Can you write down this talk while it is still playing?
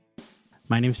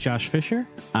My name's Josh Fisher.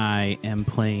 I am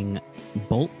playing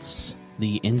Bolts,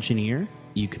 the engineer.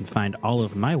 You can find all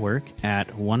of my work at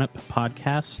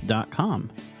oneuppodcasts.com.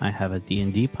 I have a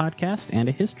D&D podcast and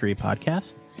a history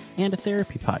podcast and a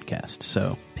therapy podcast,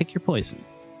 so pick your poison.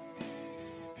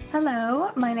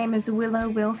 Hello, my name is Willow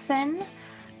Wilson.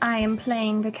 I am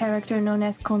playing the character known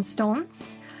as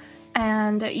Constance,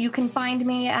 and you can find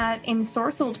me at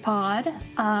Ensorcelled Pod,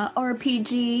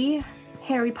 RPG,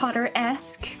 Harry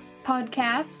Potter-esque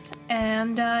podcast,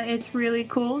 and it's really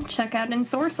cool. Check out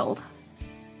Ensorcelled.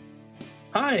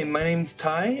 Hi, my name's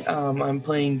Ty. I'm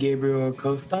playing Gabriel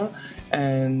Acosta,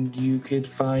 and you could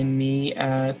find me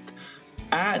at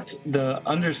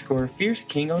 @the_Fierce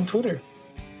King on Twitter.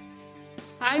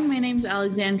 Hi, my name's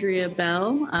Alexandria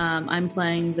Bell. I'm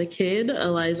playing the kid,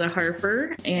 Eliza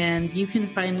Harper, and you can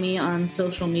find me on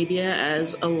social media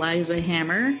as Eliza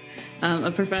Hammer,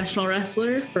 a professional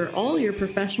wrestler for all your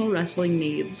professional wrestling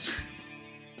needs.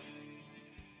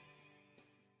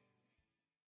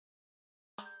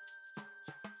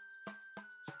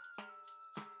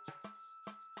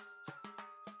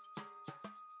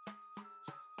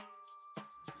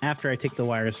 After I take the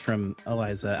wires from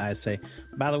Eliza, I say,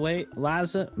 by the way,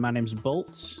 Eliza, my name's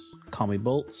Bolts. Call me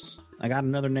Bolts. I got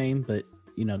another name, but,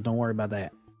 don't worry about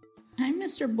that. I'm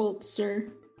Mr. Bolt, sir.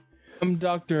 I'm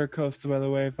Dr. Acosta, by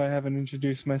the way, if I haven't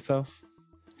introduced myself.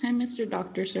 I'm Mr.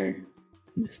 Doctor, sir.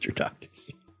 Mr. Doctor.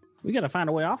 We got to find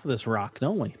a way off of this rock,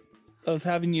 don't we? I was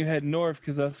having you head north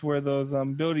because that's where those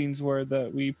buildings were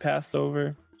that we passed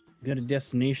over. Good a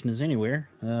destination as anywhere.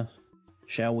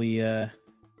 Shall we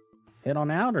head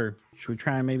on out, or should we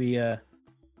try and maybe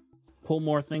pull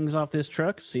more things off this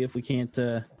truck, see if we can't,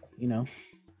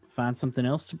 find something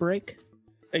else to break?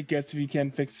 I guess if you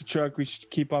can't fix the truck, we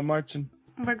should keep on marching.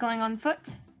 We're going on foot.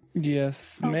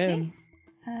 Yes, Okay. ma'am.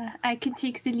 I can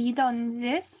take the lead on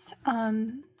this. I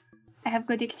have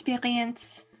good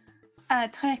experience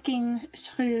trekking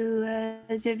through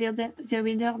the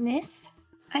wilderness.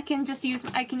 I can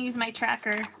use my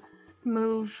tracker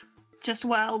move just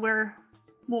while we're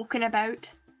walking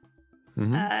about.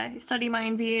 Study my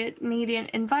immediate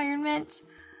environment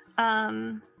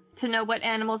to know what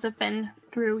animals have been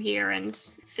through here and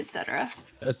etc.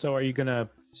 So are you going to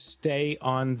stay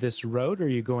on this road, or are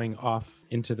you going off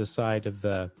into the side of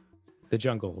the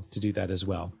jungle to do that as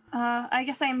well? I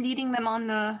guess I'm leading them on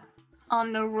the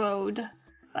road,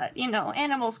 but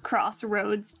animals cross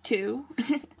roads too.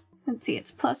 Let's see,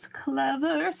 it's plus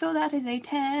clever, so that is a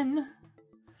 10.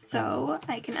 So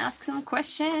I can ask some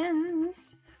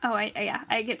questions. Oh,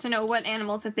 I get to know what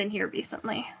animals have been here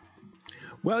recently.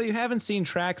 Well, you haven't seen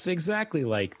tracks exactly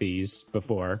like these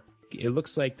before. It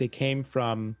looks like they came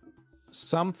from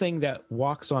something that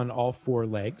walks on all four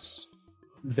legs.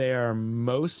 They are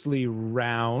mostly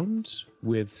round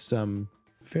with some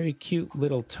very cute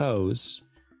little toes.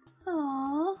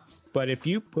 Aww. But if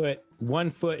you put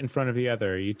one foot in front of the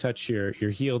other, you touch your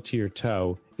heel to your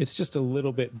toe, it's just a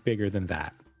little bit bigger than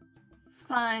that.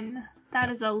 Fun. That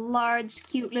is a large,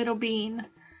 cute little bean.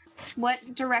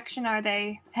 What direction are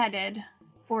they headed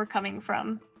or coming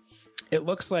from? It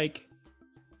looks like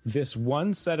this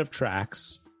one set of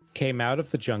tracks came out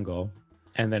of the jungle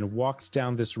and then walked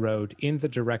down this road in the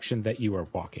direction that you are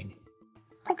walking.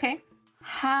 Okay.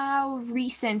 How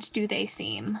recent do they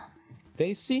seem?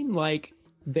 They seem like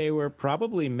they were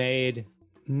probably made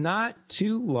not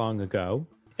too long ago.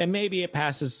 And maybe it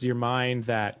passes your mind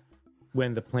that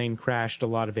when the plane crashed, a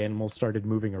lot of animals started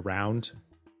moving around.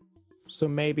 So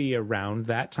maybe around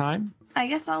that time? I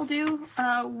guess I'll do.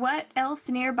 What else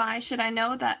nearby should I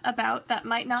know about that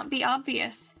might not be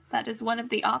obvious? That is one of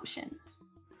the options.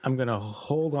 I'm going to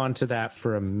hold on to that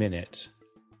for a minute.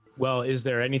 Well, is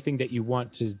there anything that you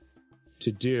want to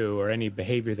do, or any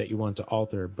behavior that you want to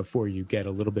alter before you get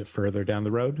a little bit further down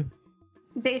the road?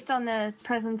 Based on the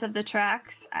presence of the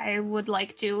tracks, I would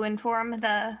like to inform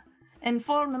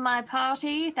my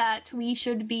party that we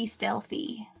should be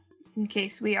stealthy in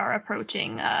case we are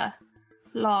approaching a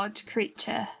large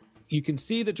creature. You can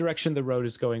see the direction the road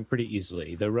is going pretty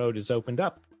easily. The road is opened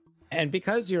up. And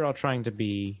because you're all trying to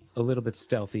be a little bit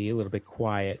stealthy, a little bit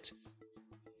quiet,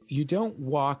 you don't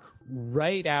walk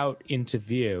right out into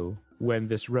view when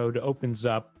this road opens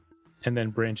up and then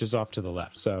branches off to the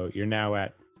left. So you're now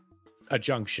at a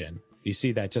junction. You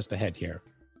see that just ahead here.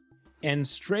 And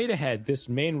straight ahead, this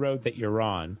main road that you're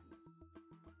on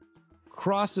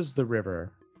crosses the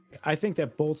river. I think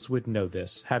that Bolts would know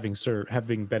this, having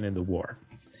been in the war.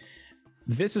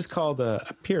 This is called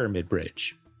a pyramid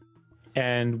bridge.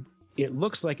 And it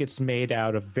looks like it's made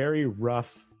out of very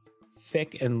rough,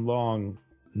 thick and long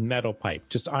metal pipe,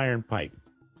 just iron pipe.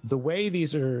 the way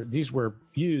these were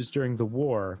used during the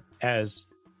war as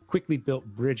quickly built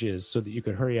bridges so that you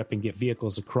could hurry up and get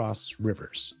vehicles across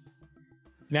rivers.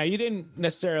 Now, you didn't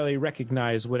necessarily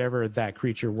recognize whatever that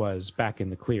creature was back in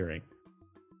the clearing.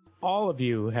 All of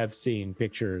you have seen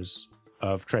pictures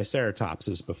of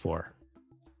Triceratopses before.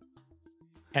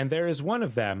 And there is one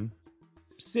of them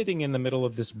sitting in the middle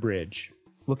of this bridge,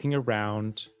 looking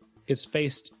around. It's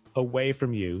faced away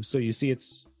from you, so you see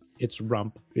its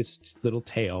rump, its little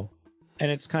tail, and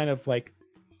it's kind of like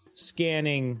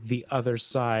scanning the other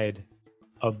side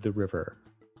of the river.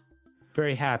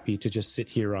 Very happy to just sit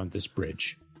here on this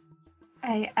bridge.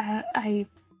 I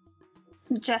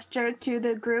gesture to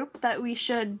the group that we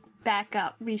should back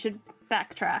up. We should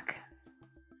backtrack.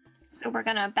 So we're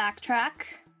gonna backtrack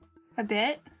a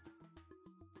bit.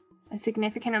 A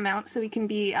significant amount so we can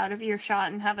be out of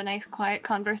earshot and have a nice quiet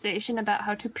conversation about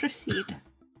how to proceed.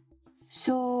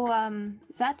 So,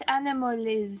 that animal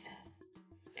is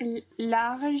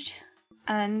large,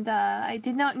 and I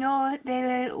did not know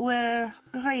they were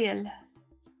real.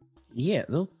 Yeah,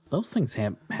 those things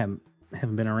haven't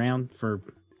been around for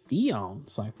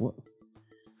eons. Like, what?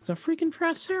 It's a freaking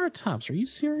Triceratops. Are you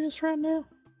serious right now?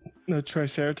 No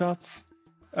Triceratops?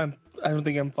 I don't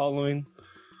think I'm following.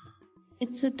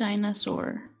 It's a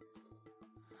dinosaur.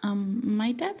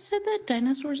 My dad said that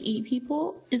dinosaurs eat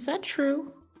people. Is that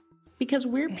true? Because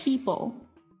we're people.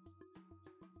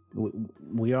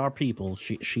 We are people.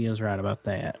 She is right about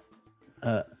that.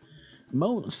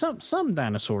 Some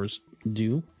dinosaurs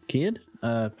do, kid.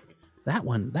 That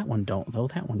one don't though.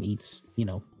 That one eats,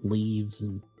 leaves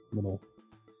and little,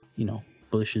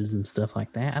 bushes and stuff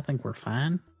like that. I think we're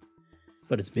fine.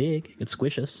 But it's big. It's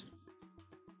squishes.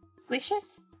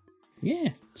 Squishes? Yeah,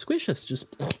 squishes.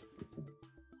 Just.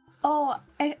 Oh,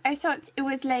 I thought it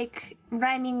was like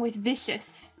rhyming with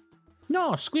vicious.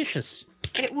 No, squishes.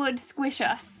 It would squish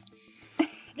us.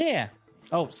 Yeah.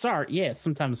 Oh, sorry. Yeah,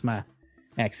 sometimes my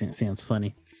accent sounds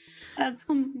funny. I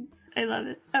love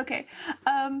it. Okay.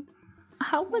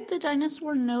 How would the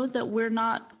dinosaur know that we're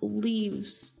not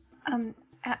leaves?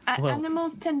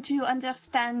 Animals tend to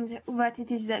understand what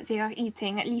it is that they are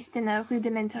eating, at least in a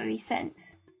rudimentary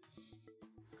sense.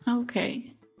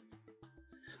 Okay.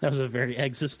 That was a very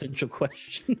existential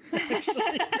question.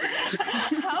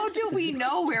 How do we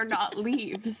know we're not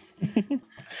leaves?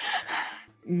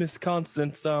 Miss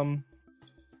Constance,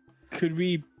 could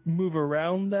we move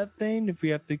around that thing if we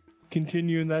have to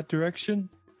continue in that direction?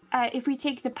 If we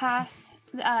take the path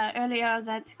earlier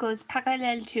that goes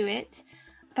parallel to it,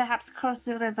 perhaps cross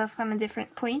the river from a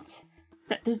different point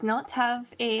that does not have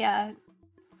a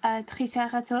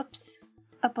Triceratops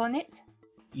upon it.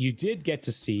 You did get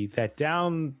to see that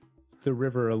down the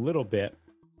river a little bit,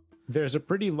 there's a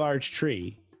pretty large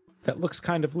tree that looks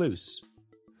kind of loose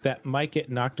that might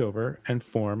get knocked over and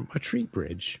form a tree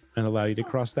bridge and allow you to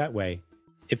cross that way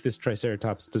if this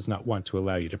Triceratops does not want to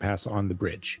allow you to pass on the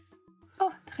bridge.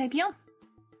 Oh, très bien.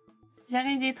 There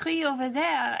is a tree over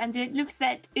there, and it looks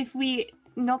that if we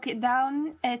knock it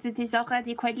down as it is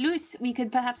already quite loose, we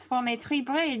could perhaps form a tree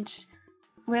bridge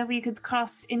where we could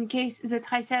cross in case the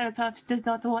Triceratops does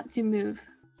not want to move.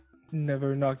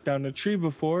 Never knocked down a tree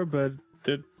before, but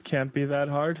it can't be that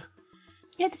hard.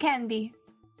 It can be.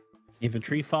 If a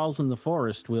tree falls in the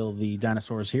forest, will the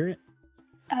dinosaurs hear it?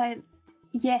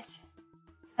 Yes.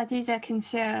 That is a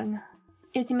concern.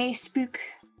 It may spook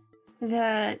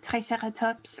the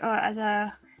Triceratops or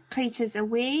other creatures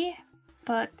away,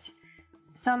 but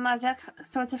some other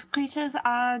sorts of creatures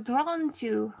are drawn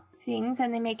to things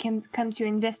and they may come to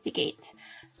investigate.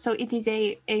 So it is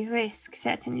a risk,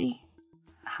 certainly.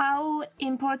 How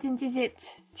important is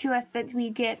it to us that we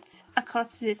get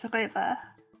across this river?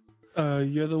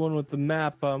 You're the one with the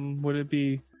map. Would it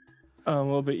be a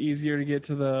little bit easier to get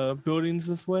to the buildings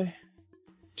this way?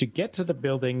 To get to the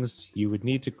buildings, you would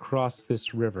need to cross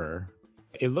this river.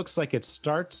 It looks like it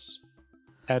starts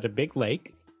at a big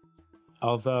lake,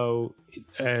 although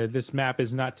this map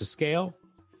is not to scale.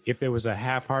 If there was a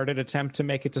half-hearted attempt to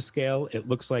make it to scale, it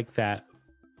looks like that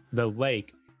the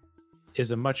lake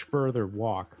is a much further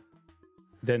walk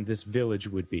than this village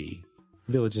would be.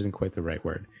 Village isn't quite the right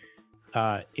word.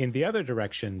 In the other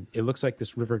direction, it looks like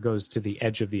this river goes to the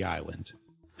edge of the island,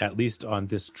 at least on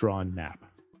this drawn map.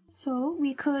 So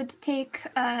we could take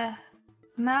a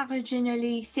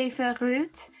marginally safer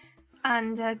route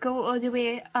and go all the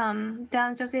way down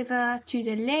the river to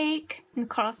the lake and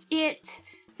cross it,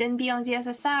 then be on the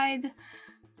other side.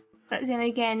 But then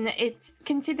again, it's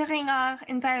considering our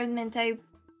environment,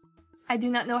 I do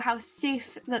not know how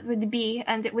safe that would be,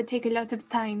 and it would take a lot of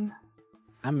time.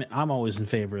 I'm always in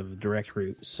favor of the direct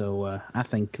route, so I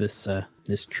think this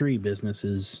tree business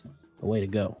is the way to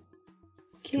go.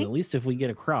 'Cause Okay. at least if we get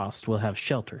across, we'll have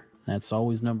shelter. That's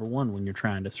always number one when you're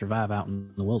trying to survive out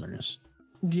in the wilderness.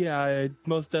 Yeah, I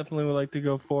most definitely would like to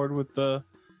go forward with the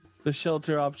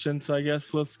shelter option. So I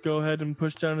guess let's go ahead and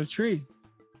push down a tree.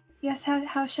 Yes,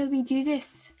 how shall we do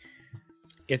this?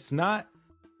 It's not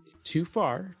too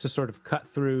far to sort of cut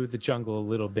through the jungle a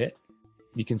little bit.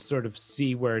 You can sort of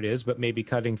see where it is, but maybe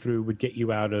cutting through would get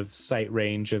you out of sight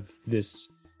range of this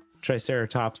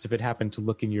Triceratops if it happened to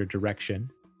look in your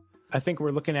direction. I think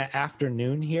we're looking at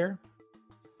afternoon here.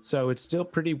 So it's still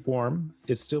pretty warm.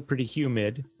 It's still pretty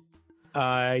humid.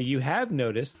 You have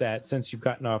noticed that since you've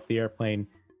gotten off the airplane,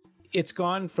 it's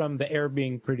gone from the air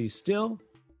being pretty still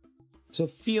to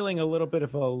feeling a little bit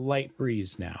of a light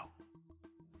breeze now.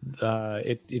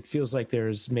 It feels like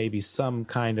there's maybe some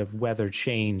kind of weather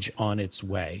change on its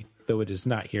way, though it is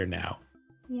not here now.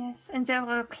 Yes, and there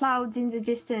were clouds in the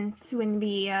distance when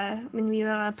we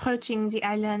were approaching the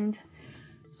island.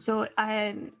 So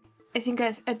I think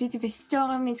a bit of a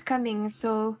storm is coming.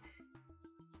 So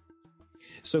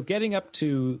getting up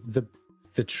to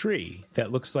the tree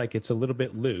that looks like it's a little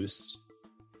bit loose,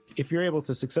 if you're able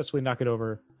to successfully knock it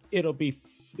over, it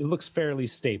looks fairly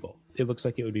stable. It looks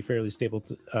like it would be fairly stable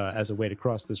as a way to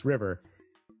cross this river,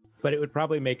 but it would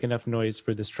probably make enough noise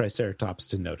for this Triceratops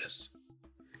to notice.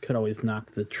 Could always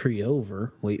knock the tree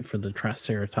over, wait for the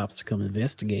Triceratops to come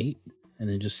investigate, and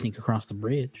then just sneak across the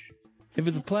bridge. If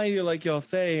it's a plane, like y'all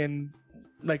say, and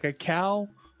like a cow,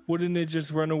 wouldn't it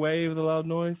just run away with a loud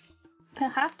noise?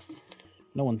 perhaps.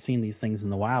 No one's seen these things in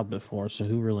the wild before, so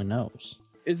who really knows?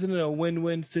 Isn't it a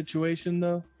win-win situation,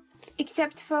 though?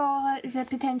 Except for the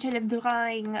potential of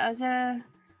drawing other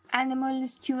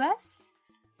animals to us.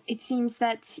 It seems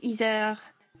that either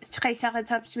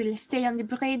Triceratops will stay on the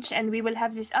bridge and we will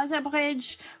have this other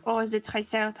bridge, or the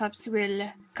Triceratops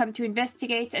will come to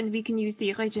investigate and we can use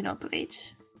the original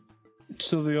bridge.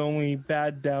 So the only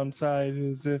bad downside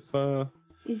is if,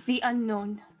 Is the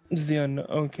unknown. is the unknown.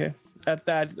 Okay. At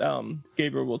that,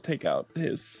 Gabriel will take out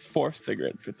his fourth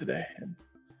cigarette for today and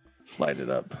light it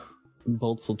up.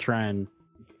 Bolts will try and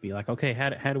be like, okay,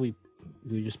 how do we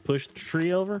just push the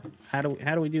tree over? How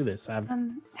do we do this?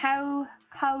 How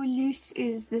loose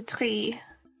is the tree?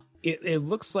 It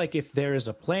looks like if there is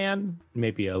a plan,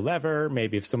 maybe a lever,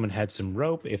 maybe if someone had some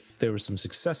rope, if there were some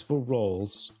successful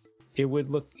rolls, you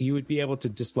would be able to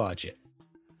dislodge it.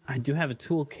 I do have a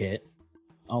toolkit.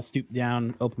 I'll stoop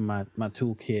down, open my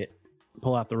toolkit,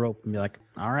 pull out the rope, and be like,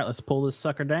 all right, let's pull this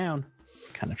sucker down.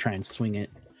 Kind of try and swing it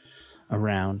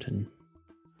around and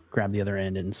grab the other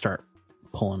end and start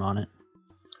pulling on it.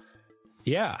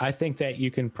 Yeah, I think that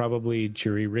you can probably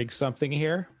jury rig something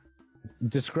here.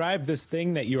 Describe this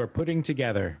thing that you are putting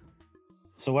together.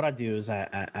 So what I do is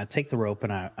I take the rope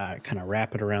and I kind of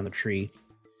wrap it around the tree.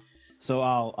 So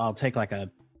I'll take like a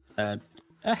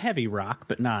heavy rock,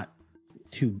 but not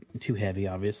too heavy,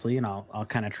 obviously, and I'll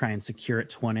kind of try and secure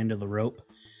it to one end of the rope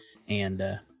and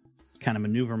kind of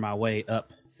maneuver my way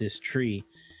up this tree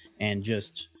and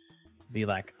just be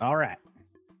like, all right,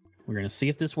 we're going to see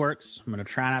if this works. I'm going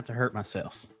to try not to hurt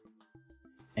myself.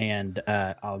 And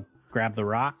I'll grab the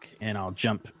rock and I'll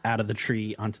jump out of the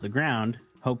tree onto the ground,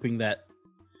 hoping that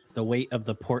the weight of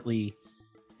the portly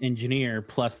engineer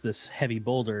plus this heavy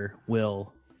boulder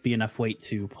will be enough weight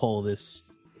to pull this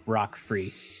rock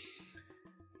free.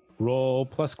 Roll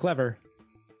plus clever.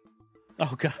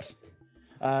 Oh, God.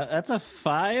 That's a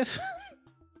 5.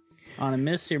 On a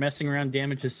miss, you're messing around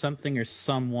damages something or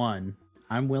someone.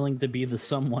 I'm willing to be the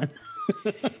someone.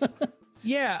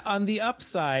 Yeah, on the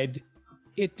upside,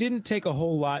 it didn't take a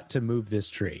whole lot to move this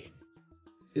tree.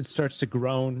 It starts to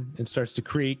groan, it starts to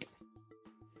creak,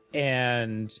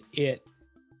 and it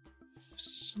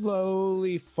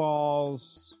slowly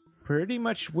falls pretty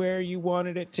much where you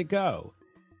wanted it to go.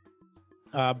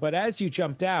 But as you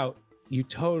jumped out, you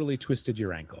totally twisted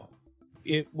your ankle.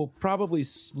 It will probably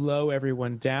slow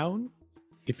everyone down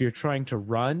if you're trying to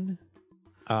run,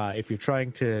 if you're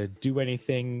trying to do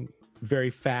anything very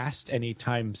fast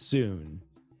anytime soon.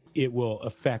 It will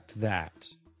affect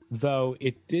that, though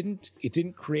it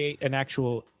didn't create an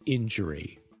actual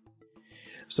injury.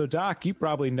 So Doc, you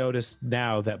probably noticed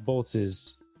now that Bolts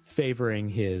is favoring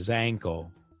his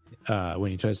ankle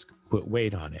when he tries to put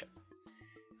weight on it.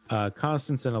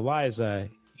 Constance and Eliza,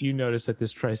 you notice that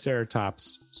this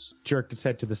Triceratops jerked its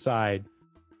head to the side,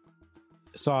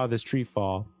 saw this tree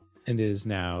fall, and is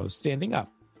now standing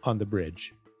up on the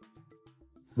bridge,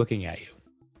 looking at you.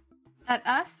 At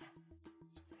us?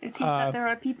 It seems that there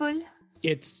are people.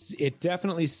 It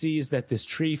definitely sees that this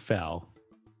tree fell.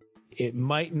 It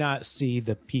might not see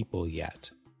the people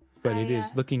yet, but it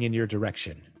is looking in your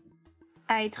direction.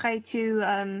 I try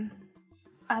to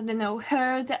I don't know,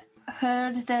 herd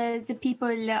the people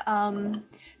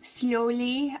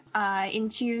slowly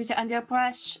into the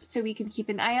underbrush so we can keep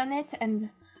an eye on it, and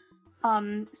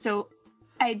so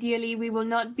ideally we will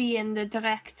not be in the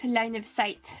direct line of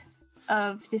sight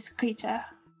of this creature.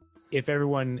 If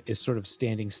everyone is sort of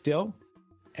standing still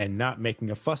and not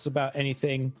making a fuss about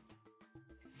anything,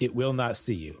 it will not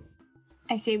see you.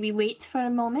 I say we wait for a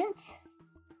moment.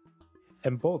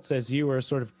 And Bolts, as you are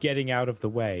sort of getting out of the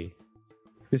way,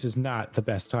 this is not the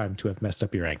best time to have messed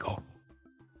up your ankle.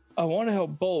 I want to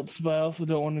help Bolts, but I also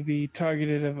don't want to be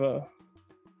targeted of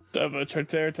a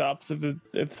Triceratops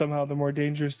if somehow they're more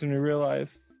dangerous than we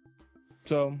realize.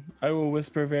 So I will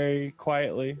whisper very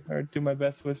quietly, or do my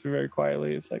best to whisper very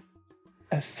quietly. It's like,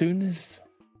 as soon as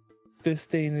this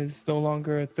thing is no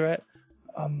longer a threat,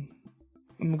 I'm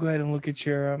gonna go ahead and look at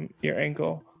your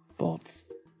ankle, Bolts.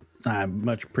 I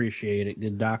much appreciate it,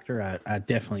 good doctor. I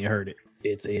definitely heard it.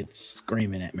 It's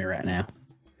screaming at me right now.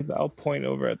 I'll point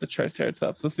over at the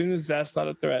Triceratops. As soon as that's not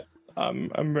a threat,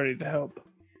 I'm ready to help.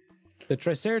 The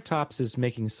Triceratops is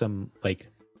making some, like,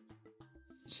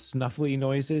 snuffly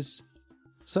noises.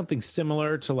 Something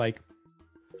similar to, like,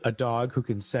 a dog who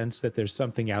can sense that there's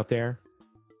something out there.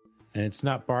 And it's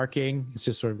not barking. It's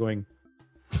just sort of going...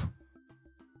 a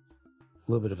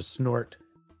little bit of a snort.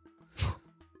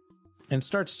 And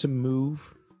starts to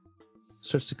move.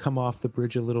 Starts to come off the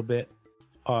bridge a little bit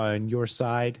on your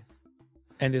side.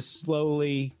 And is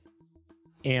slowly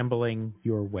ambling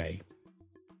your way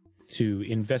to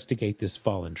investigate this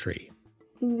fallen tree.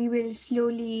 We will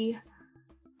slowly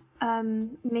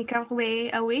make our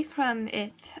way away from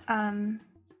it,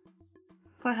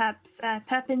 perhaps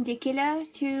perpendicular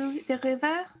to the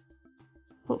river.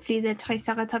 Hopefully the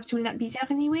Triceratops will not be there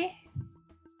anyway.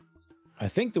 I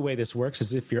think the way this works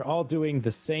is if you're all doing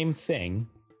the same thing,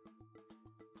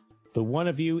 the one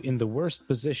of you in the worst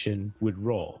position would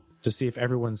roll to see if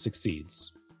everyone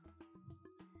succeeds.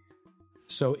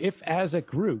 So if, as a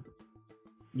group,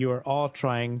 you are all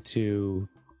trying to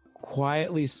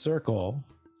quietly circle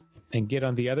and get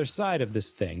on the other side of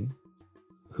this thing,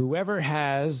 whoever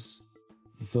has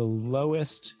the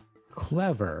lowest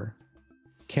clever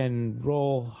can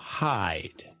roll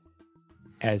hide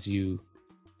as you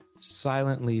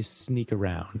silently sneak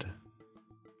around.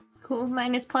 Cool,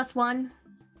 minus +1.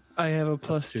 I have a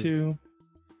 +2.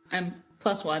 I'm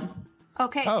 +1.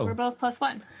 Okay, Oh. so we're both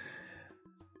 +1.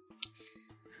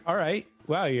 All right.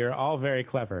 Wow, you're all very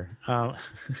clever.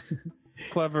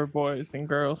 Clever boys and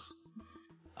girls.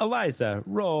 Eliza,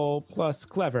 roll plus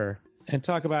clever, and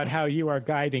talk about how you are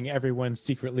guiding everyone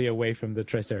secretly away from the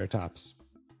Triceratops.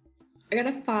 I got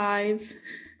a 5.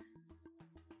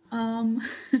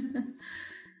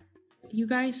 You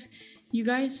guys,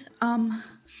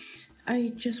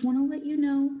 I just want to let you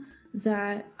know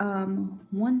that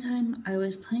one time I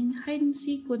was playing hide and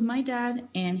seek with my dad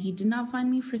and he did not find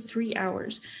me for 3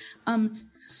 hours.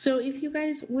 So if you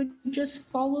guys would just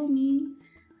follow me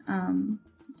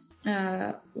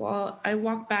while I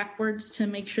walk backwards to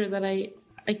make sure that I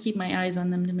keep my eyes on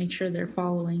them to make sure they're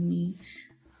following me.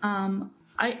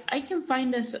 I can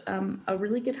find us a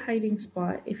really good hiding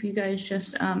spot if you guys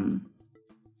just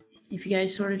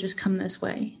sort of just come this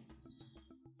way.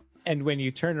 And when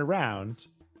you turn around,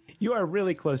 you are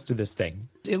really close to this thing.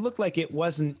 It looked like it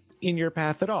wasn't in your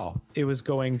path at all. It was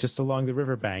going just along the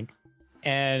riverbank.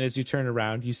 And as you turn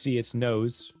around, you see its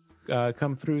nose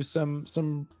come through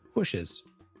some bushes.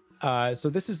 So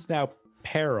this is now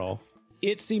Peril.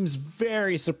 It seems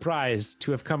very surprised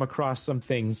to have come across some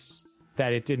things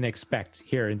that it didn't expect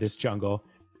here in this jungle.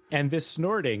 And this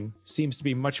snorting seems to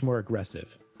be much more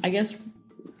aggressive. I guess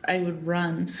I would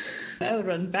run. I would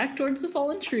run back towards the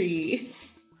fallen tree.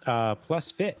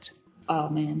 Plus fit. Oh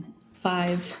man,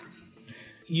 5.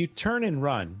 You turn and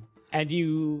run, and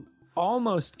you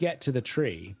almost get to the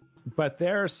tree, but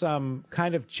there are some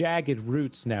kind of jagged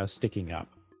roots now sticking up.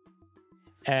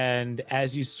 And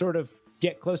as you sort of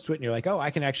get close to it, and you're like, oh, I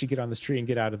can actually get on this tree and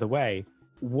get out of the way,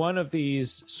 one of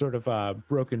these sort of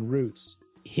broken roots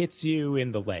hits you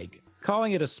in the leg.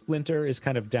 Calling it a splinter is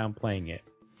kind of downplaying it.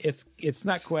 It's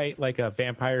not quite like a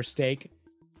vampire stake,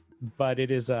 but it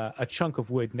is a chunk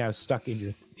of wood now stuck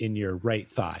in your right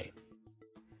thigh.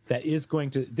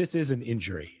 This is an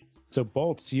injury. So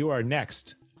Bolts, you are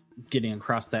next. Getting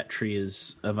across that tree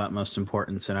is of utmost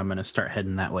importance, and I'm going to start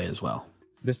heading that way as well.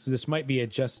 This might be a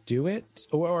just do it,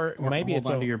 or maybe hold it's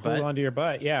onto your butt. hold onto your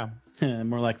butt. Yeah.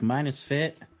 More like minus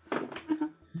fit.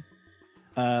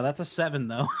 That's a 7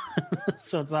 though,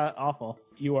 so it's not awful.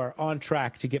 You are on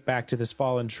track to get back to this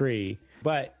fallen tree,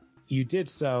 but you did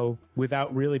so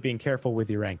without really being careful with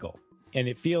your ankle. And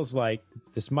it feels like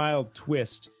this mild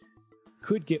twist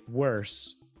could get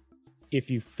worse if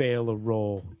you fail a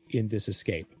roll in this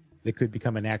escape. It could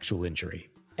become an actual injury.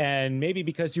 And maybe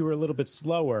because you were a little bit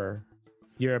slower,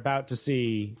 you're about to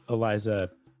see Eliza,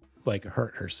 like,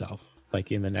 hurt herself,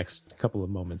 like, in the next couple of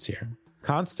moments here.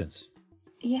 Constance.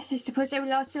 Yes, I suppose I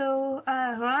will also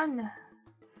run.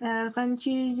 Run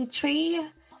to the tree.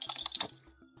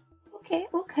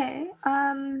 Okay.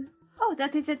 Oh,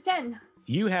 that is a 10.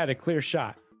 You had a clear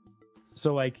shot.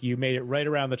 So, like, you made it right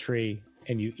around the tree,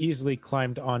 and you easily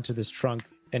climbed onto this trunk,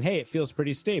 and hey, it feels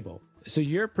pretty stable. So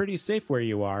you're pretty safe where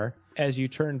you are as you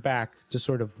turn back to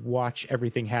sort of watch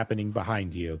everything happening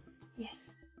behind you. Yes.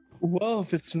 Well,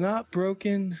 if it's not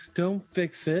broken, don't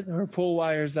fix it or pull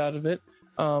wires out of it.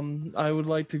 I would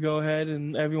like to go ahead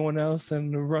and everyone else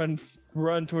and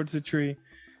run towards the tree.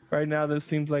 Right now, this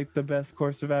seems like the best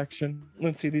course of action.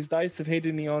 Let's see, these dice have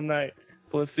hated me all night.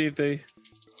 But let's see if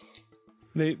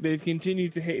they've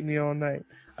continued to hate me all night.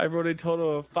 I rolled a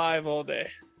total of 5 all day.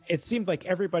 It seemed like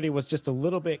everybody was just a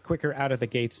little bit quicker out of the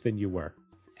gates than you were.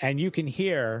 And you can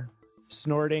hear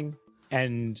snorting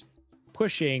and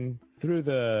pushing through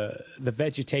the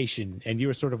vegetation, and you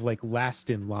were sort of like last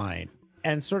in line.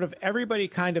 And sort of everybody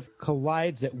kind of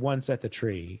collides at once at the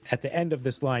tree. At the end of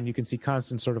this line, you can see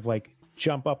Constance sort of like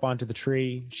jump up onto the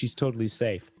tree. She's totally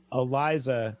safe.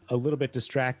 Eliza, a little bit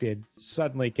distracted,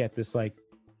 suddenly get this like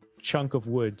chunk of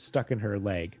wood stuck in her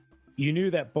leg. You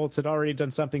knew that Bolts had already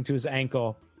done something to his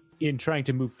ankle in trying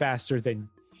to move faster than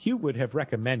you would have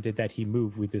recommended that he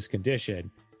move with this condition.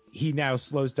 He now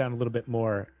slows down a little bit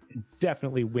more,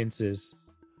 definitely winces.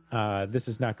 This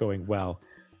is not going well.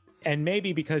 And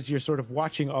maybe because you're sort of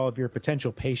watching all of your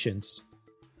potential patients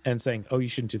and saying, oh, you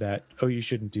shouldn't do that. Oh, you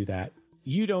shouldn't do that.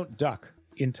 You don't duck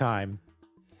in time,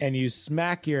 and you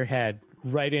smack your head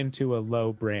right into a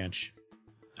low branch.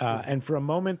 And for a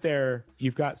moment there,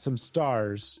 you've got some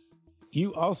stars.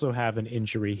 You also have an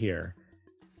injury here.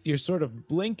 You're sort of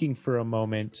blinking for a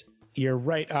moment. Your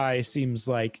right eye seems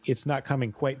like it's not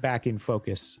coming quite back in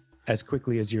focus as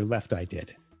quickly as your left eye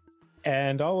did.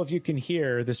 And all of you can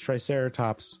hear this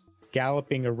Triceratops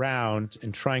galloping around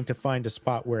and trying to find a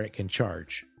spot where it can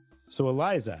charge. So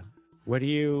Eliza, what are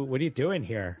you doing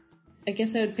here? I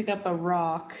guess I would pick up a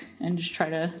rock and just try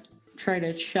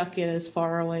to chuck it as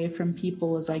far away from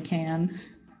people as I can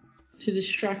to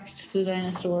distract the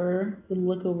dinosaur. Would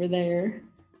look over there.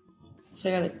 So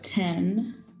I got a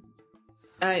 10.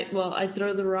 I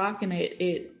throw the rock and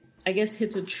it I guess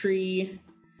hits a tree,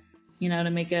 to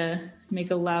make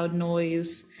a loud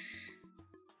noise.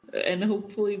 And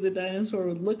hopefully the dinosaur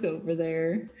would look over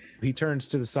there. He turns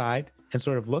to the side and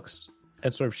sort of looks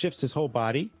and sort of shifts his whole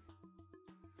body.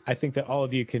 I think that all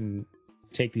of you can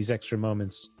take these extra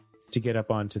moments to get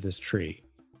up onto this tree.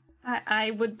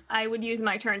 I would use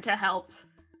my turn to help,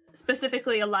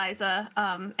 specifically Eliza,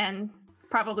 and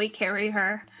probably carry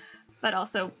her, but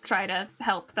also try to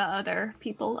help the other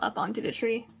people up onto the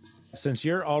tree. Since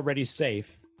you're already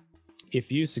safe,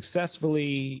 if you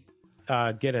successfully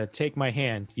get a take my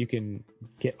hand, you can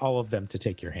get all of them to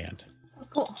take your hand.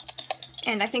 Cool.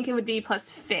 And I think it would be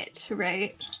plus fit,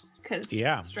 right? Because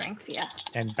strength, yeah.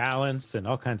 And balance and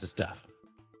all kinds of stuff.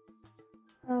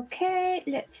 Okay,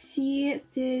 let's see.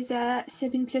 There's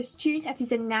 7 plus 2, that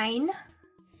is a 9.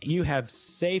 You have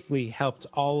safely helped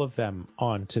all of them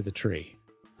onto the tree.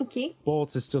 Okay.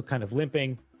 Bolts is still kind of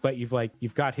limping, but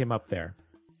you've got him up there.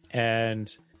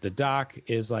 And the doc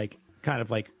is kind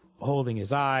of holding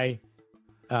his eye.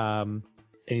 And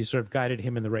you sort of guided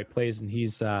him in the right place, and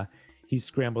he's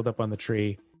scrambled up on the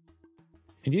tree.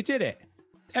 And you did it.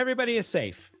 Everybody is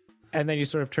safe. And then you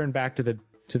sort of turn back to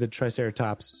the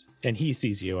Triceratops, and he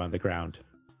sees you on the ground.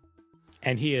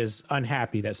 And he is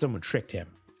unhappy that someone tricked him.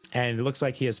 And it looks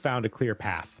like he has found a clear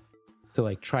path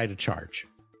to try to charge.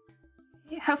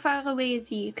 How far away is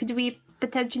he? Could we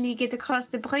potentially get across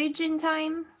the bridge in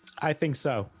time? I think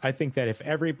so. I think that if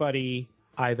everybody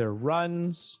either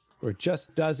runs or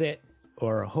just does it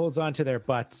or holds onto their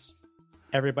butts,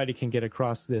 everybody can get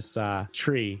across this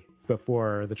tree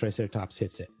before the Triceratops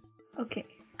hits it. Okay.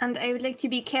 And I would like to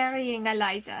be carrying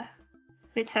Eliza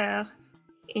with her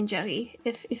injury,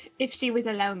 if she would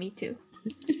allow me to.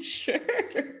 Sure.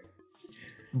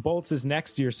 Bolts is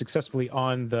next. You're successfully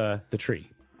on the tree.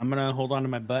 I'm going to hold on to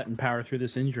my butt and power through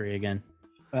this injury again.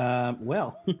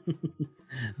 Well,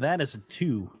 that is a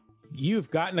 2.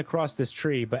 You've gotten across this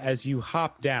tree, but as you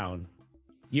hop down,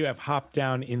 you have hopped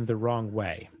down in the wrong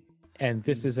way. And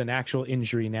this is an actual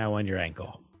injury now on your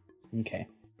ankle. Okay.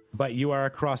 But you are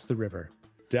across the river.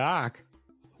 Doc,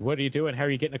 what are you doing? How are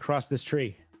you getting across this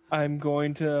tree? I'm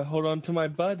going to hold on to my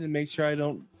butt and make sure I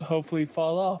don't hopefully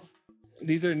fall off.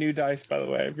 These are new dice, by the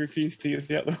way. I refuse to use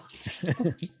the other ones.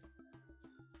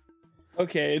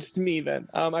 Okay, it's me then.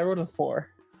 I rolled a 4.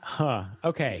 Huh.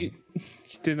 Okay. You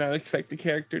did not expect a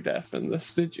character death in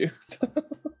this, did you?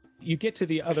 You get to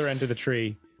the other end of the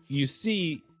tree. You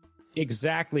see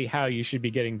exactly how you should be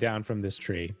getting down from this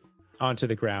tree onto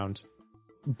the ground,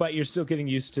 but you're still getting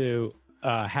used to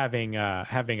having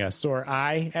a sore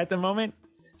eye at the moment.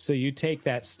 So you take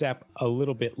that step a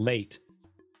little bit late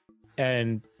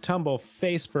and tumble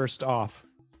face first off.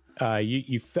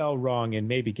 You fell wrong and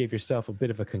maybe gave yourself a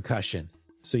bit of a concussion.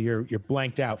 So you're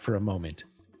blanked out for a moment.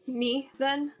 Me,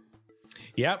 then?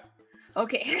 Yep.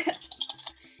 Okay.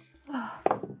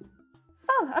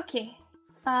 Oh, okay.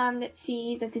 Let's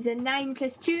see. That is a 9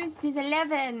 plus 2. That is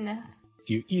 11.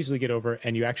 You easily get over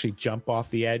and you actually jump off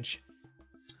the edge.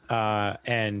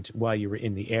 And while you were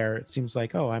in the air, it seems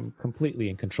like, oh, I'm completely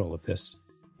in control of this.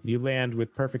 You land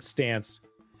with perfect stance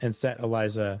and set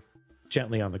Eliza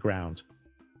gently on the ground.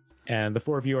 And the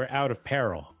 4 of you are out of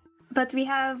peril. But we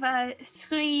have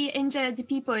 3 injured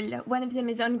people. One of them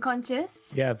is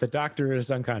unconscious. Yeah, the doctor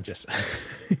is unconscious.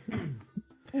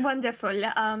 Wonderful.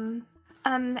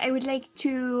 I would like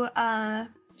to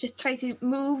just try to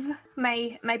move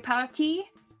my party,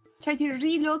 try to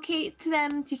relocate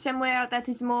them to somewhere that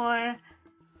is more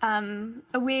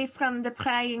away from the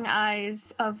prying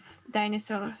eyes of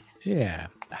dinosaurs. Yeah.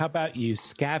 How about you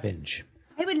scavenge?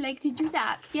 I would like to do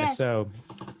that, yes. So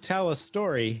tell a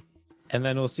story, and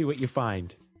then we'll see what you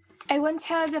find. I once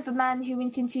heard of a man who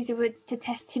went into the woods to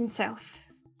test himself.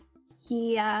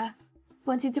 He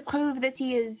wanted to prove that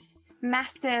he is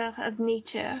master of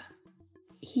nature.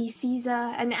 He sees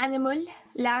an animal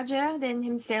larger than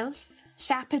himself,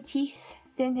 sharper teeth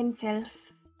than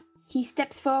himself. He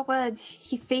steps forward,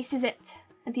 he faces it,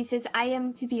 and he says, I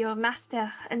am to be your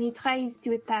master, and he tries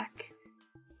to attack.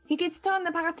 He gets torn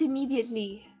apart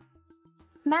immediately.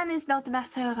 Man is not the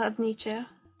master of nature.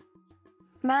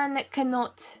 Man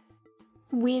cannot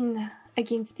win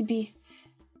against the beasts.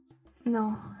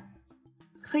 No.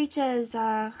 Creatures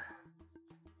are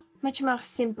much more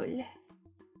simple.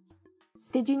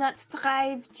 They do not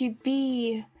strive to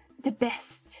be the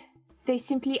best. They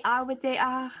simply are what they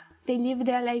are. They live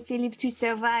their life. They live to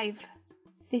survive.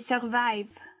 They survive.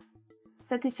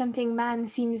 That is something man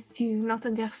seems to not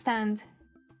understand.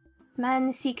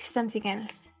 Man seeks something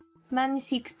else. Man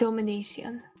seeks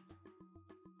domination.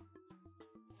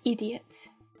 Idiots.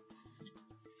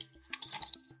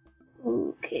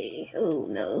 Okay. Oh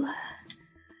no.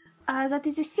 That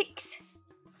is a 6.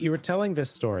 You were telling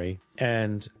this story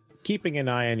and keeping an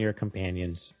eye on your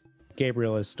companions.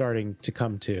 Gabriel is starting to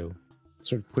come to,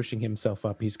 sort of pushing himself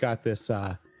up. He's got this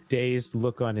dazed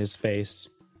look on his face,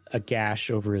 a gash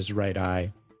over his right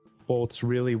eye. Bolts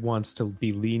really wants to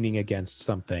be leaning against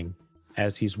something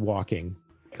as he's walking.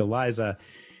 Eliza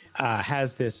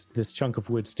has this chunk of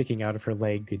wood sticking out of her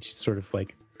leg that she's sort of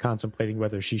like contemplating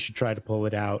whether she should try to pull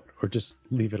it out or just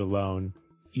leave it alone.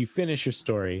 You finish your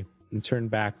story and turn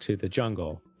back to the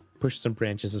jungle, push some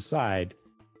branches aside,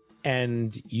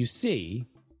 and you see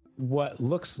what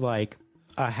looks like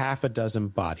a half a dozen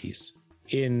bodies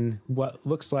in what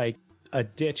looks like a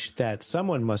ditch that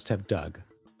someone must have dug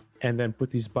and then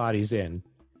put these bodies in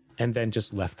and then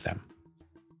just left them.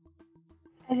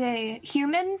 Are they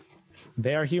humans?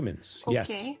 They are humans, Okay.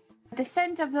 yes. The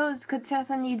scent of those could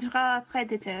certainly draw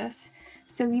predators,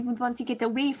 so we would want to get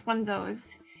away from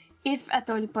those, if at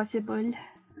all possible.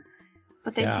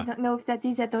 But I Yeah. do not know if that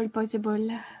is at all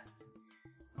possible.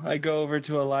 I go over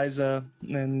to Eliza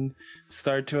and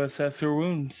start to assess her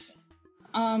wounds.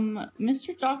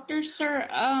 Mr. Doctor, sir,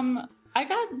 I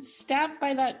got stabbed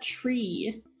by that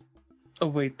tree. Oh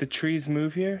wait, the trees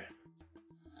move here?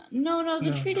 No,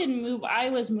 the No. tree didn't move. I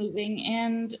was moving,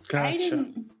 and I Gotcha.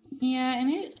 didn't. Yeah,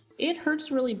 and it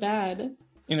hurts really bad.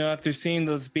 You know, after seeing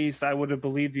those beasts, I would have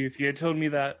believed you if you had told me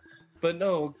that. But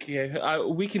no, okay,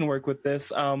 we can work with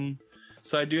this.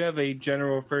 So I do have a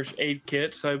general first aid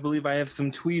kit, so I believe I have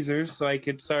some tweezers, so I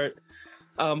could start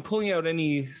pulling out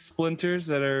any splinters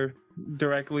that are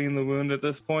directly in the wound at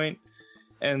this point.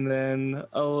 And then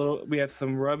we have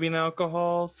some rubbing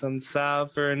alcohol, some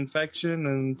salve for infection,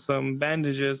 and some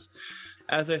bandages.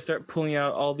 As I start pulling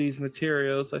out all these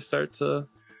materials, I start to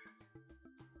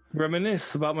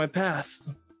reminisce about my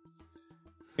past.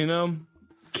 You know,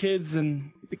 kids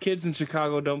in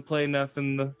Chicago don't play enough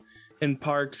in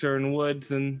parks or in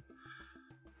woods, and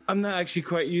I'm not actually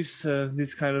quite used to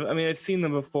these kind of. I mean, I've seen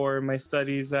them before in my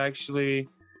studies. Actually,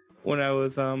 when I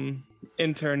was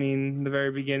interning in the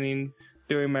very beginning,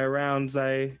 doing my rounds,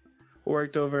 I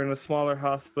worked over in a smaller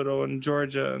hospital in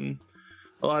Georgia, and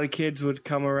a lot of kids would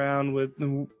come around with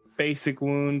basic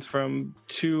wounds from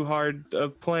too hard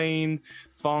of playing,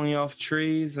 falling off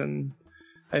trees, and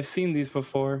I've seen these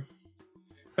before.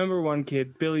 remember one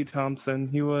kid, Billy Thompson.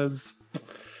 He was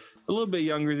a little bit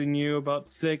younger than you, about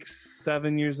 6,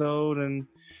 7 years old, and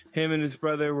him and his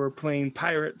brother were playing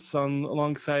pirates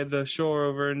alongside the shore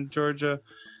over in Georgia.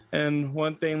 And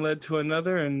one thing led to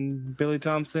another, and Billy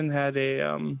Thompson had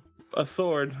a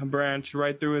sword, a branch,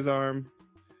 right through his arm.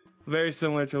 Very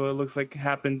similar to what it looks like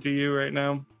happened to you right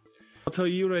now. I'll tell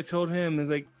you what I told him is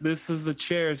like, this is the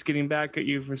chairs getting back at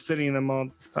you for sitting in them all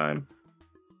this time.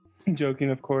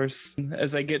 Joking, of course.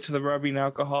 As I get to the rubbing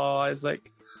alcohol, I was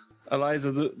like,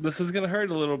 Eliza, this is going to hurt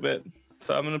a little bit.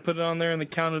 So I'm going to put it on there on the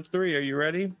count of 3. Are you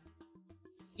ready?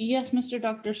 Yes, Mr.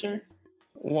 Doctor, sir.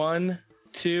 1,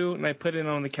 2, and I put it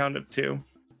on the count of 2.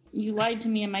 You lied to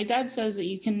me, and my dad says that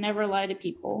you can never lie to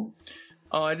people.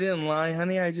 Oh, I didn't lie,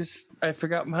 honey. I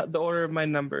forgot the order of my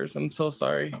numbers. I'm so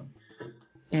sorry.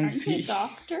 Aren't you a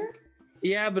doctor?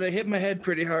 Yeah, but I hit my head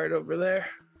pretty hard over there.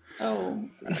 Oh,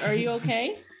 are you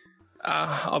okay?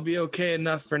 I'll be okay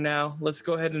enough for now. Let's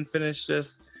go ahead and finish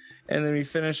this. And then we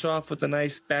finish off with a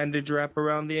nice bandage wrap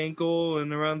around the ankle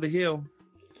and around the heel.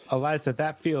 Eliza,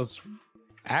 that feels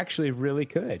actually really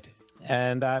good.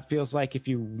 And it feels like if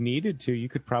you needed to, you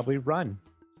could probably run.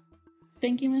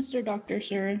 Thank you, Mr. Doctor,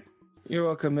 sir. You're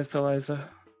welcome, Miss Eliza.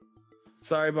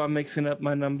 Sorry about mixing up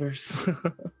my numbers.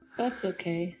 That's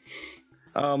okay.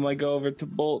 I go over to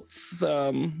Bolts.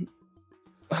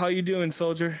 How you doing,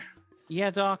 soldier? Yeah,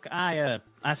 Doc, I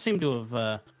seem to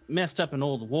have messed up an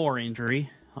old war injury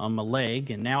on my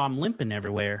leg, and now I'm limping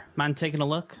everywhere. Mind taking a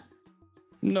look?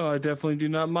 No, I definitely do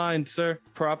not mind, sir.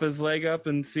 Prop his leg up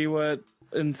and see what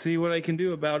I can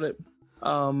do about it.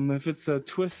 If it's a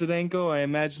twisted ankle, I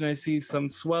imagine I see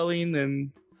some swelling,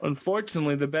 and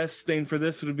unfortunately, the best thing for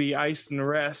this would be ice and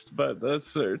rest, but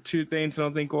that's 2 things I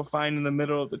don't think we'll find in the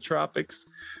middle of the tropics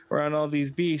around all these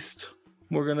beasts.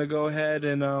 We're going to go ahead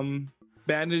and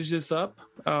bandage this up,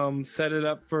 set it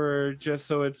up for just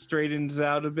so it straightens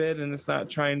out a bit and it's not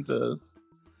trying to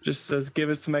just give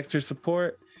it some extra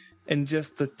support, and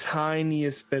just the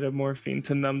tiniest bit of morphine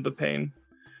to numb the pain.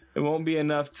 It won't be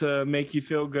enough to make you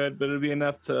feel good, but it'll be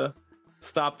enough to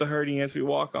stop the hurting as we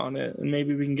walk on it, and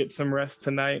maybe we can get some rest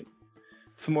tonight.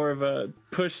 It's more of a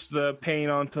push the pain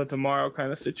onto tomorrow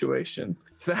kind of situation.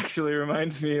 This actually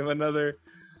reminds me of another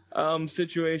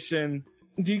situation.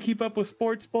 Do you keep up with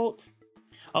sports, Bolts?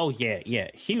 Oh, yeah.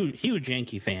 Huge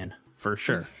Yankee fan, for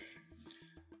sure.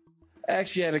 I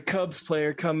actually had a Cubs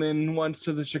player come in once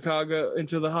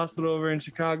into the hospital over in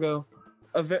Chicago.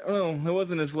 It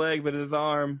wasn't his leg, but his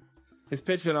arm, his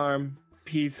pitching arm.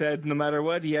 He said no matter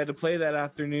what, he had to play that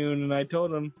afternoon, and I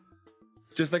told him,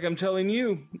 just like I'm telling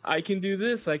you, I can do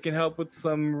this. I can help with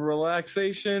some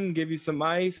relaxation, give you some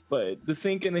ice, but this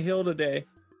ain't gonna heal today.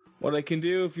 What I can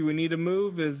do if you need to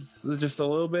move is just a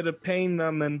little bit of pain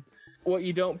numbing. What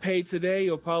you don't pay today,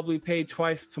 you'll probably pay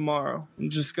twice tomorrow. I'm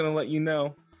just gonna let you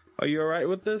know. Are you all right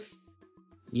with this?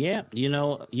 Yeah, you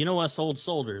know us old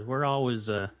soldiers. We're always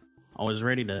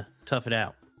ready to tough it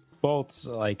out. Bolts,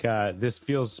 this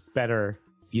feels better.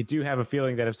 You do have a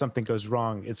feeling that if something goes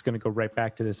wrong, it's going to go right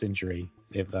back to this injury.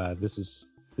 If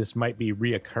this might be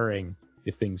reoccurring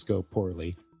if things go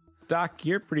poorly. Doc,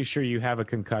 you're pretty sure you have a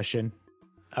concussion.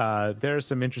 There are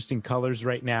some interesting colors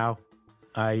right now.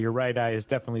 Your right eye is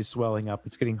definitely swelling up.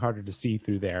 It's getting harder to see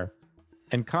through there.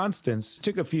 And Constance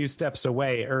took a few steps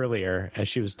away earlier as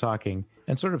she was talking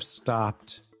and sort of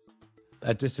stopped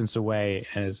a distance away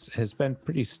and has been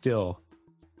pretty still.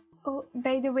 Oh,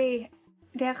 by the way,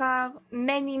 there are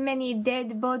many, many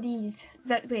dead bodies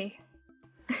that way.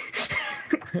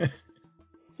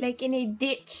 Like in a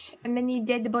ditch, many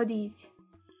dead bodies.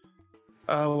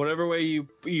 Whatever way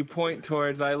you point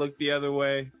towards, I look the other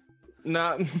way.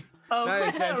 Not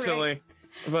intentionally, right.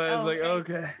 But I was like,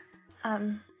 okay.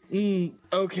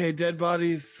 Okay, dead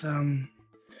bodies.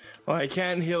 Well, I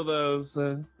can't heal those.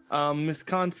 Miss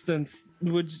Constance,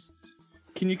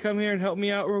 can you come here and help me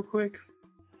out real quick?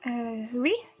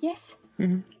 Oui, yes.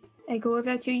 Mm-hmm. I go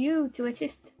over to you to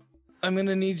assist. I'm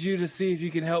gonna need you to see if you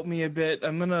can help me a bit.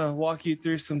 I'm gonna walk you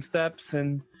through some steps,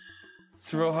 and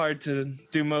it's real hard to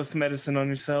do most medicine on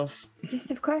yourself.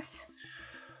 Yes, of course.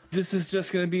 This is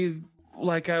just gonna be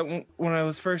like when I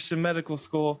was first in medical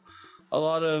school.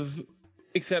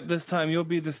 Except this time you'll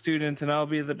be the student and I'll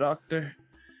be the doctor.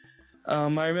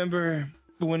 I remember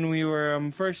when we were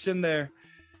first in there,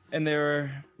 and they were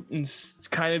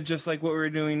kind of just like what we're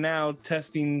doing now,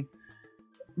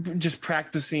 just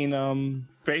practicing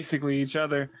basically each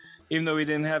other. Even though we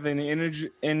didn't have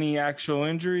any actual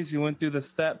injuries, we went through the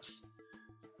steps.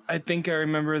 I think I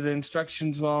remember the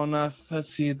instructions well enough. Let's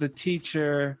see, the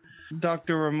teacher,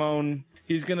 Dr. Ramon,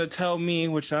 he's going to tell me,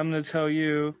 which I'm going to tell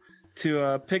you,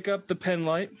 to pick up the pen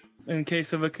light in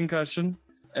case of a concussion.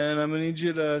 and I'm gonna need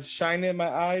you to shine in my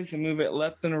eyes and move it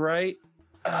left and right.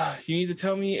 You need to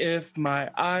tell me if my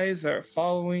eyes are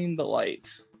following the light.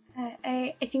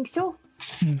 I think so.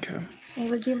 Okay. I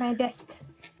will do my best.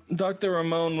 Dr.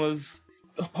 Ramon was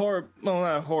not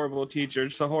a horrible teacher,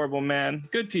 just a horrible man.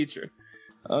 Good teacher.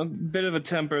 A bit of a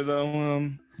temper,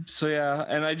 though. So yeah,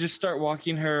 and I just start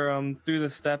walking her through the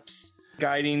steps,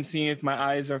 guiding, seeing if my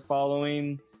eyes are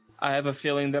following. I have a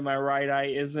feeling that my right eye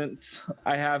isn't.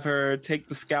 I have her take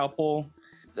the scalpel.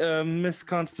 Miss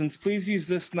Constance, please use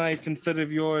this knife instead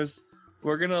of yours.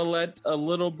 We're gonna let a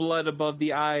little blood above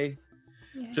the eye,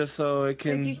 just so it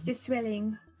can reduce the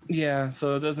swelling. Yeah,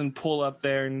 so it doesn't pull up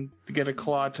there and get a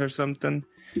clot or something.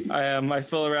 I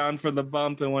feel around for the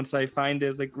bump, and once I find it,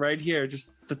 it's like right here,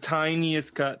 just the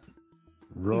tiniest cut.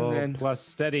 Roll then- plus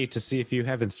steady to see if you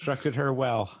have instructed her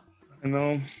well. I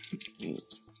know.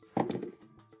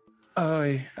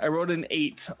 I wrote an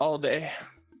 8 all day.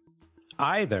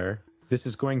 Either this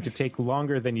is going to take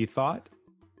longer than you thought,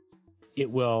 it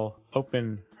will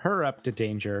open her up to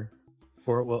danger,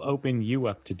 or it will open you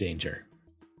up to danger.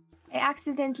 I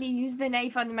accidentally used the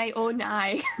knife on my own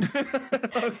eye.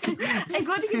 I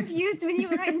got confused when you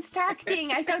were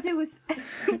instructing. I thought it was...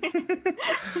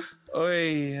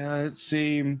 Let's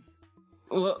see.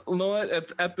 Well, you know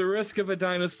what? At the risk of a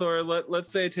dinosaur,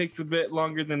 let's say it takes a bit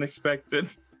longer than expected.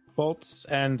 Bolts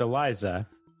and Eliza,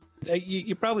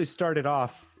 you probably started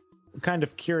off kind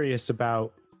of curious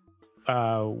about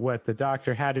what the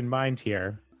doctor had in mind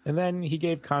here. And then he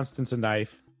gave Constance a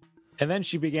knife. And then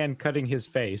she began cutting his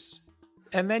face.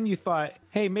 And then you thought,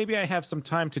 hey, maybe I have some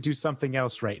time to do something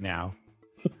else right now.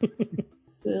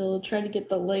 We'll try to get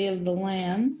the lay of the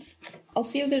land. I'll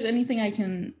see if there's anything I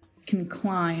can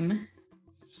climb.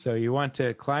 So you want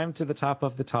to climb to the top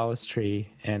of the tallest tree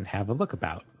and have a look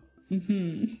about.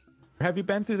 Mm-hmm. Have you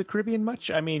been through the Caribbean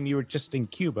much? I mean, you were just in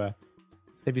Cuba.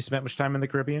 Have you spent much time in the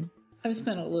Caribbean? I've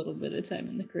spent a little bit of time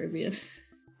in the Caribbean.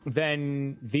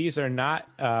 Then these are not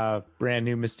brand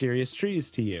new mysterious trees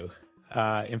to you.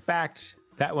 In fact,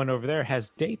 that one over there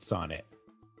has dates on it.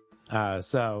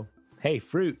 So, hey,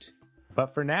 fruit.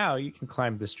 But for now, you can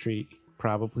climb this tree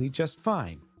probably just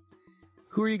fine.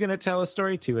 Who are you going to tell a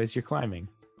story to as you're climbing?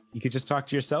 You could just talk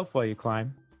to yourself while you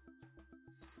climb.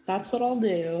 That's what I'll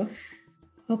do.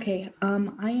 Okay,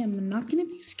 I am not going to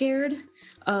be scared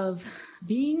of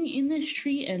being in this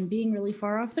tree and being really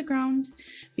far off the ground,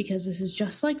 because this is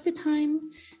just like the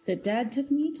time that Dad took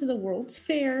me to the World's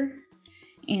Fair,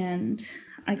 and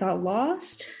I got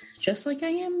lost, just like I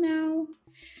am now,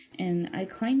 and I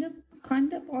climbed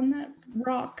up on that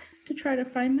rock to try to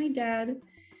find my dad,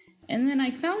 and then I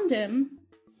found him,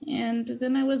 and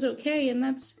then I was okay, and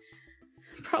that's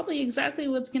probably exactly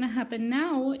what's going to happen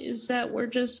now, is that we're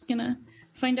just going to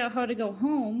find out how to go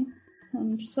home,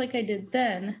 just like I did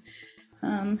then.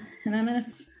 And I'm going to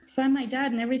find my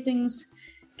dad, and everything's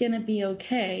going to be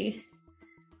okay.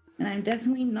 And I'm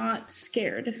definitely not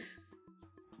scared.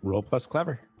 Roll plus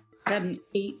clever. Got an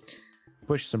 8.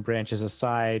 Push some branches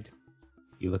aside.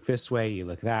 You look this way, you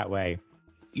look that way.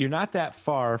 You're not that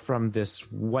far from this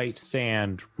white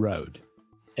sand road.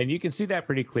 And you can see that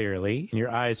pretty clearly. And your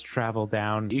eyes travel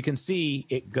down. You can see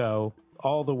it go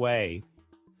all the way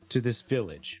to this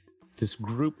village, this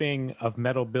grouping of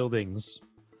metal buildings,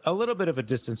 a little bit of a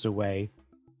distance away.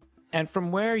 And from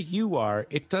where you are,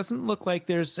 it doesn't look like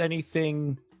there's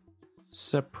anything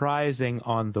surprising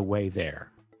on the way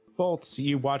there. Bolts,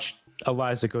 you watched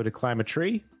Eliza go to climb a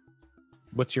tree.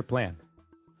 What's your plan?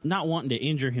 Not wanting to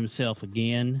injure himself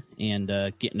again and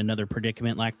get in another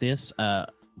predicament like this,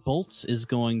 Bolts is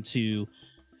going to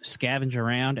scavenge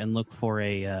around and look for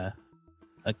a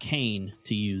cane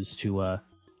to use to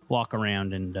walk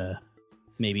around and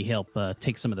maybe help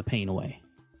take some of the pain away.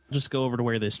 Just go over to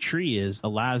where this tree is.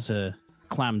 Eliza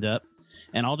climbed up,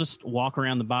 and I'll just walk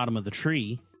around the bottom of the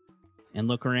tree and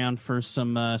look around for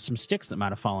some sticks that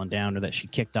might have fallen down or that she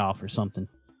kicked off or something.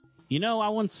 You know, I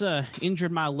once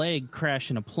injured my leg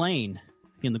crashing a plane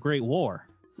in the Great War.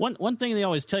 One thing they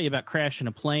always tell you about crashing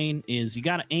a plane is you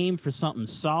got to aim for something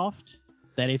soft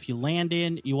that if you land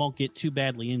in, you won't get too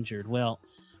badly injured. Well,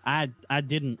 I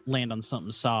didn't land on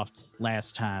something soft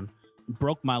last time.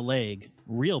 Broke my leg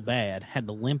real bad. Had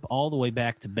to limp all the way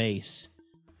back to base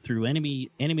through enemy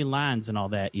lines and all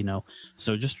that, you know.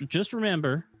 So just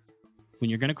remember, when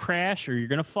you're going to crash or you're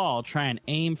going to fall, try and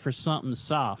aim for something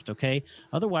soft, okay?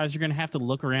 Otherwise, you're going to have to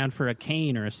look around for a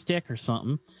cane or a stick or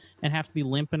something and have to be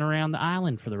limping around the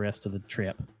island for the rest of the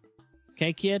trip.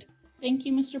 Okay, kid? Thank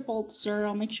you, Mr. Bolt, sir.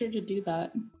 I'll make sure to do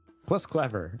that. Plus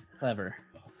clever. Clever.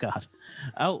 Oh, God.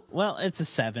 Oh, well, it's a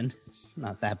 7. It's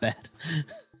not that bad.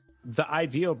 The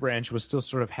ideal branch was still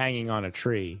sort of hanging on a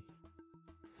tree.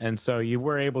 and so you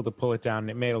were able to pull it down, and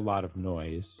it made a lot of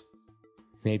noise.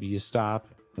 Maybe you stop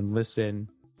and listen.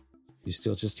 You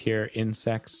still just hear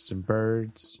insects and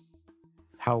birds,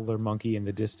 howler monkey in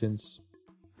the distance.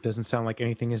 Doesn't sound like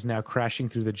anything is now crashing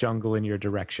through the jungle in your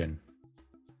direction.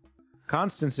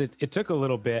 Constance, it took a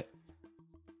little bit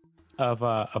of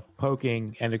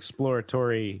poking and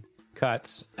exploratory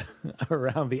cuts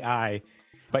around the eye,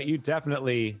 but you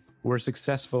definitely were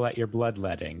successful at your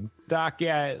bloodletting. Doc,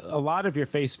 yeah, a lot of your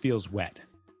face feels wet.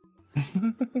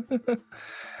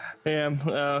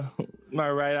 Yeah, my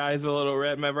right eye's a little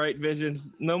red. My right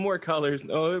vision's no more colors.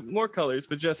 No more colors,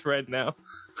 but just red now.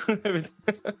 And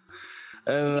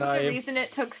The reason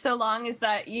it took so long is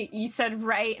that you said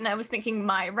right, and I was thinking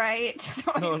my right,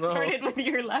 so I started with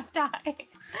your left eye.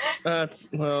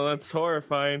 That's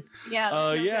horrifying. Yeah, that's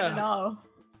not good yeah. at all.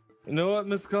 You know what,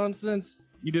 Miss Constance?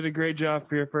 You did a great job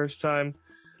for your first time.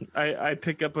 I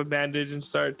pick up a bandage and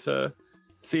start to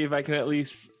see if I can at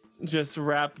least just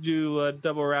do a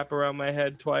double wrap around my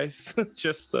head twice,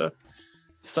 just to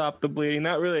stop the bleeding.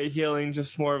 Not really a healing,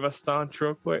 just more of a staunch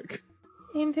real quick.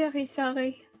 I'm very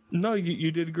sorry. No,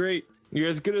 you did great. You're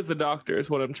as good as the doctor is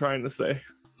what I'm trying to say.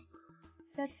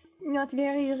 That's not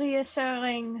very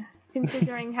reassuring,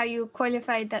 considering how you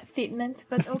qualified that statement,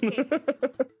 but okay.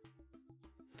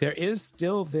 There is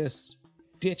still this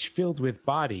ditch filled with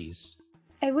bodies.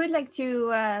 I would like to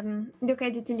look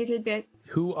at it a little bit.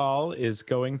 Who all is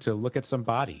going to look at some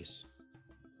bodies?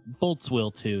 Bolts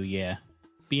will too, yeah.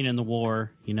 Being in the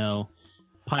war,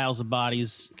 piles of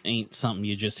bodies ain't something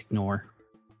you just ignore.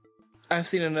 I've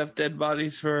seen enough dead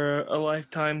bodies for a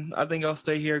lifetime. I think I'll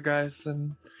stay here, guys,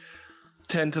 and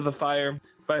tend to the fire.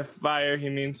 By fire, he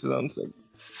means his own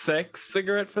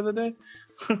cigarette for the day.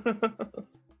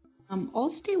 I'll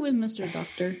stay with Mr.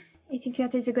 Doctor. I think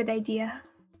that is a good idea.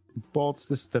 Bolts,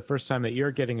 this is the first time that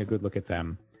you're getting a good look at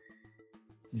them.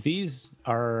 These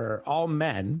are all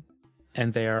men,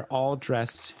 and they are all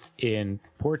dressed in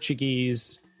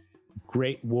Portuguese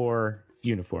Great War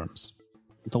uniforms.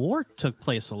 The war took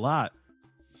place a lot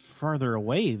further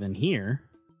away than here.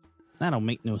 That'll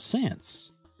make no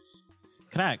sense.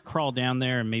 Could I crawl down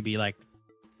there and maybe,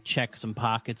 check some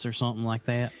pockets or something like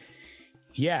that?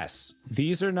 Yes,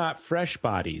 these are not fresh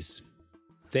bodies.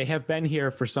 They have been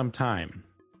here for some time.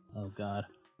 Oh, God.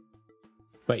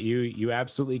 But you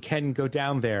absolutely can go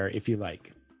down there if you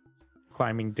like,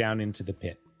 climbing down into the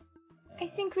pit. I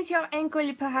think with your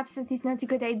ankle, perhaps that is not a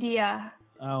good idea.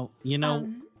 Oh,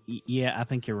 yeah, I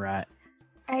think you're right.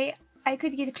 I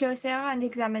could get closer and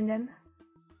examine them.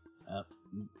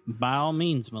 By all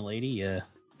means, milady,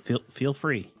 feel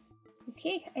free.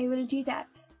 Okay, I will do that.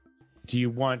 Do you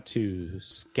want to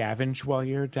scavenge while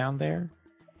you're down there?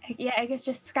 Yeah, I guess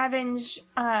just scavenge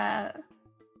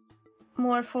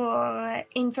more for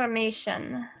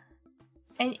information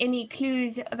and any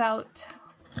clues about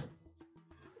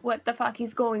what the fuck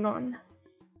is going on.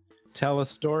 Tell a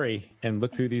story and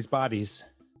look through these bodies.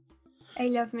 I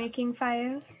love making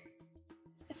fires.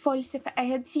 I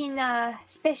had seen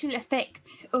special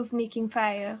effects of making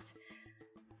fires.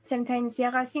 Sometimes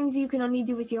there are things you can only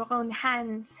do with your own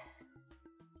hands.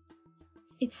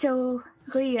 It's so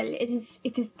real. It is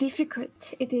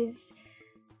difficult. It's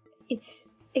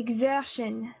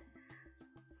exertion.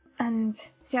 And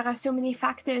there are so many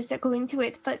factors that go into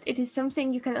it, but it is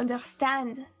something you can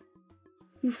understand.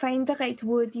 You find the right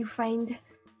wood, you find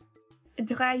a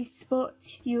dry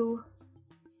spot, you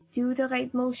do the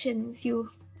right motions, you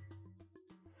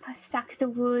stack the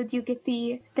wood, you get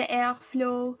the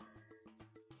airflow.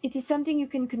 It is something you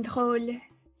can control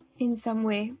in some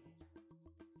way.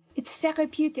 It's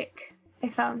therapeutic, I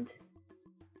found.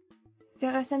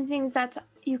 There are some things that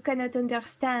you cannot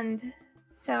understand.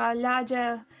 There are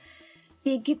larger,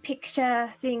 big picture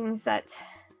things that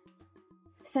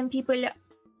some people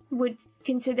would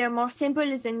consider more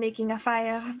simple than making a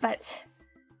fire, but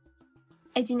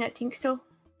I do not think so.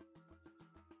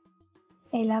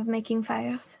 I love making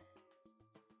fires.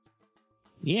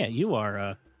 Yeah, you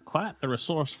are quite the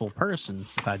resourceful person,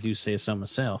 if I do say so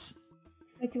myself.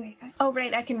 What do I find? Oh,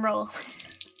 right, I can roll.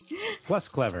 Plus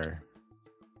clever.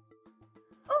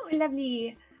 Oh,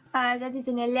 lovely. That is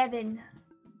an 11.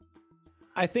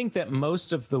 I think that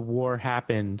most of the war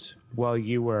happened while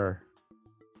you were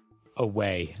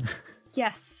away.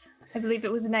 Yes, I believe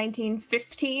it was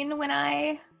 1915 when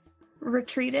I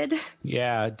retreated.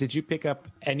 Yeah, did you pick up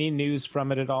any news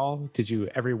from it at all? Did you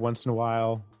every once in a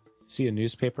while see a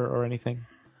newspaper or anything?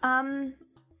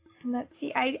 Let's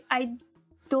see. I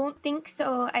don't think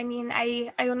so. I mean,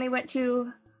 I only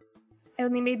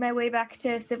made my way back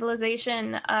to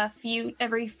civilization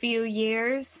every few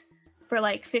years for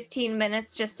 15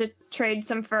 minutes just to trade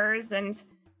some furs and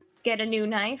get a new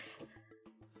knife.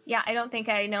 Yeah, I don't think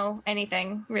I know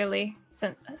anything really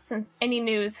since any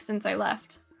news since I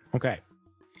left. Okay.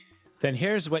 Then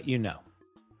here's what you know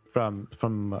from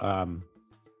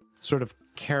sort of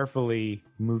carefully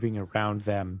moving around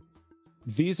them.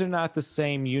 These are not the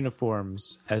same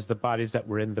uniforms as the bodies that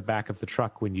were in the back of the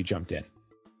truck when you jumped in.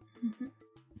 Mm-hmm.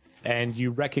 And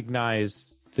you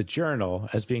recognize the journal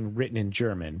as being written in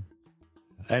German.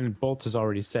 And Bolt has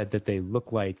already said that they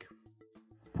look like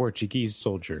Portuguese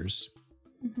soldiers.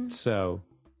 Mm-hmm. So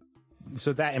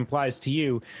that implies to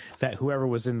you that whoever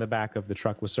was in the back of the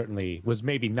truck was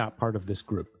maybe not part of this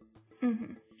group.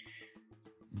 Mm-hmm.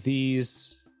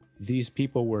 These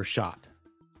people were shot,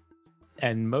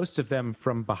 and most of them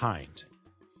from behind.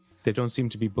 There don't seem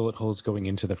to be bullet holes going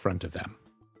into the front of them.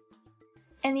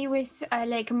 Any with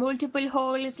like multiple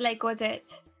holes? Like, was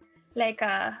it like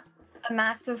a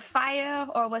massive fire,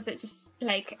 or was it just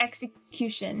like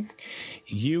execution?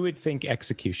 You would think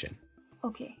execution.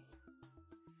 Okay.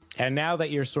 And now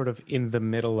that you're sort of in the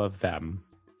middle of them,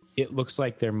 it looks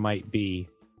like there might be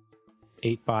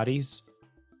 8 bodies.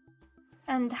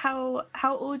 And how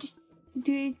old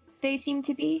do they seem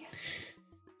to be?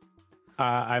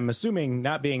 I'm assuming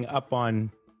not being up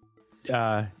on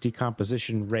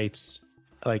decomposition rates,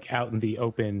 like out in the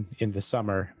open in the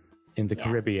summer in the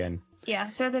Caribbean. Yeah,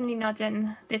 certainly not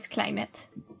in this climate.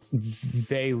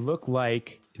 They look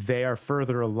like they are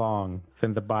further along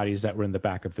than the bodies that were in the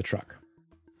back of the truck.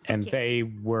 And they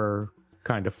were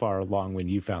kind of far along when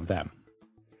you found them.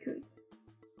 Good.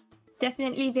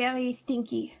 Definitely very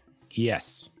stinky.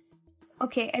 Yes.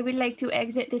 Okay, I would like to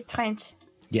exit this trench.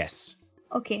 Yes.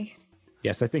 Okay.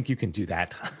 Yes, I think you can do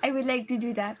that. I would like to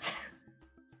do that.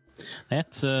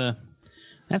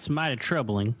 That's mighty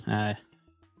troubling.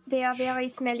 They are very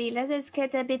smelly. Let us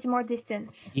get a bit more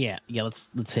distance. Yeah.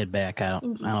 Let's head back. I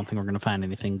don't think we're gonna find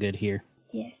anything good here.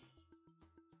 Yes.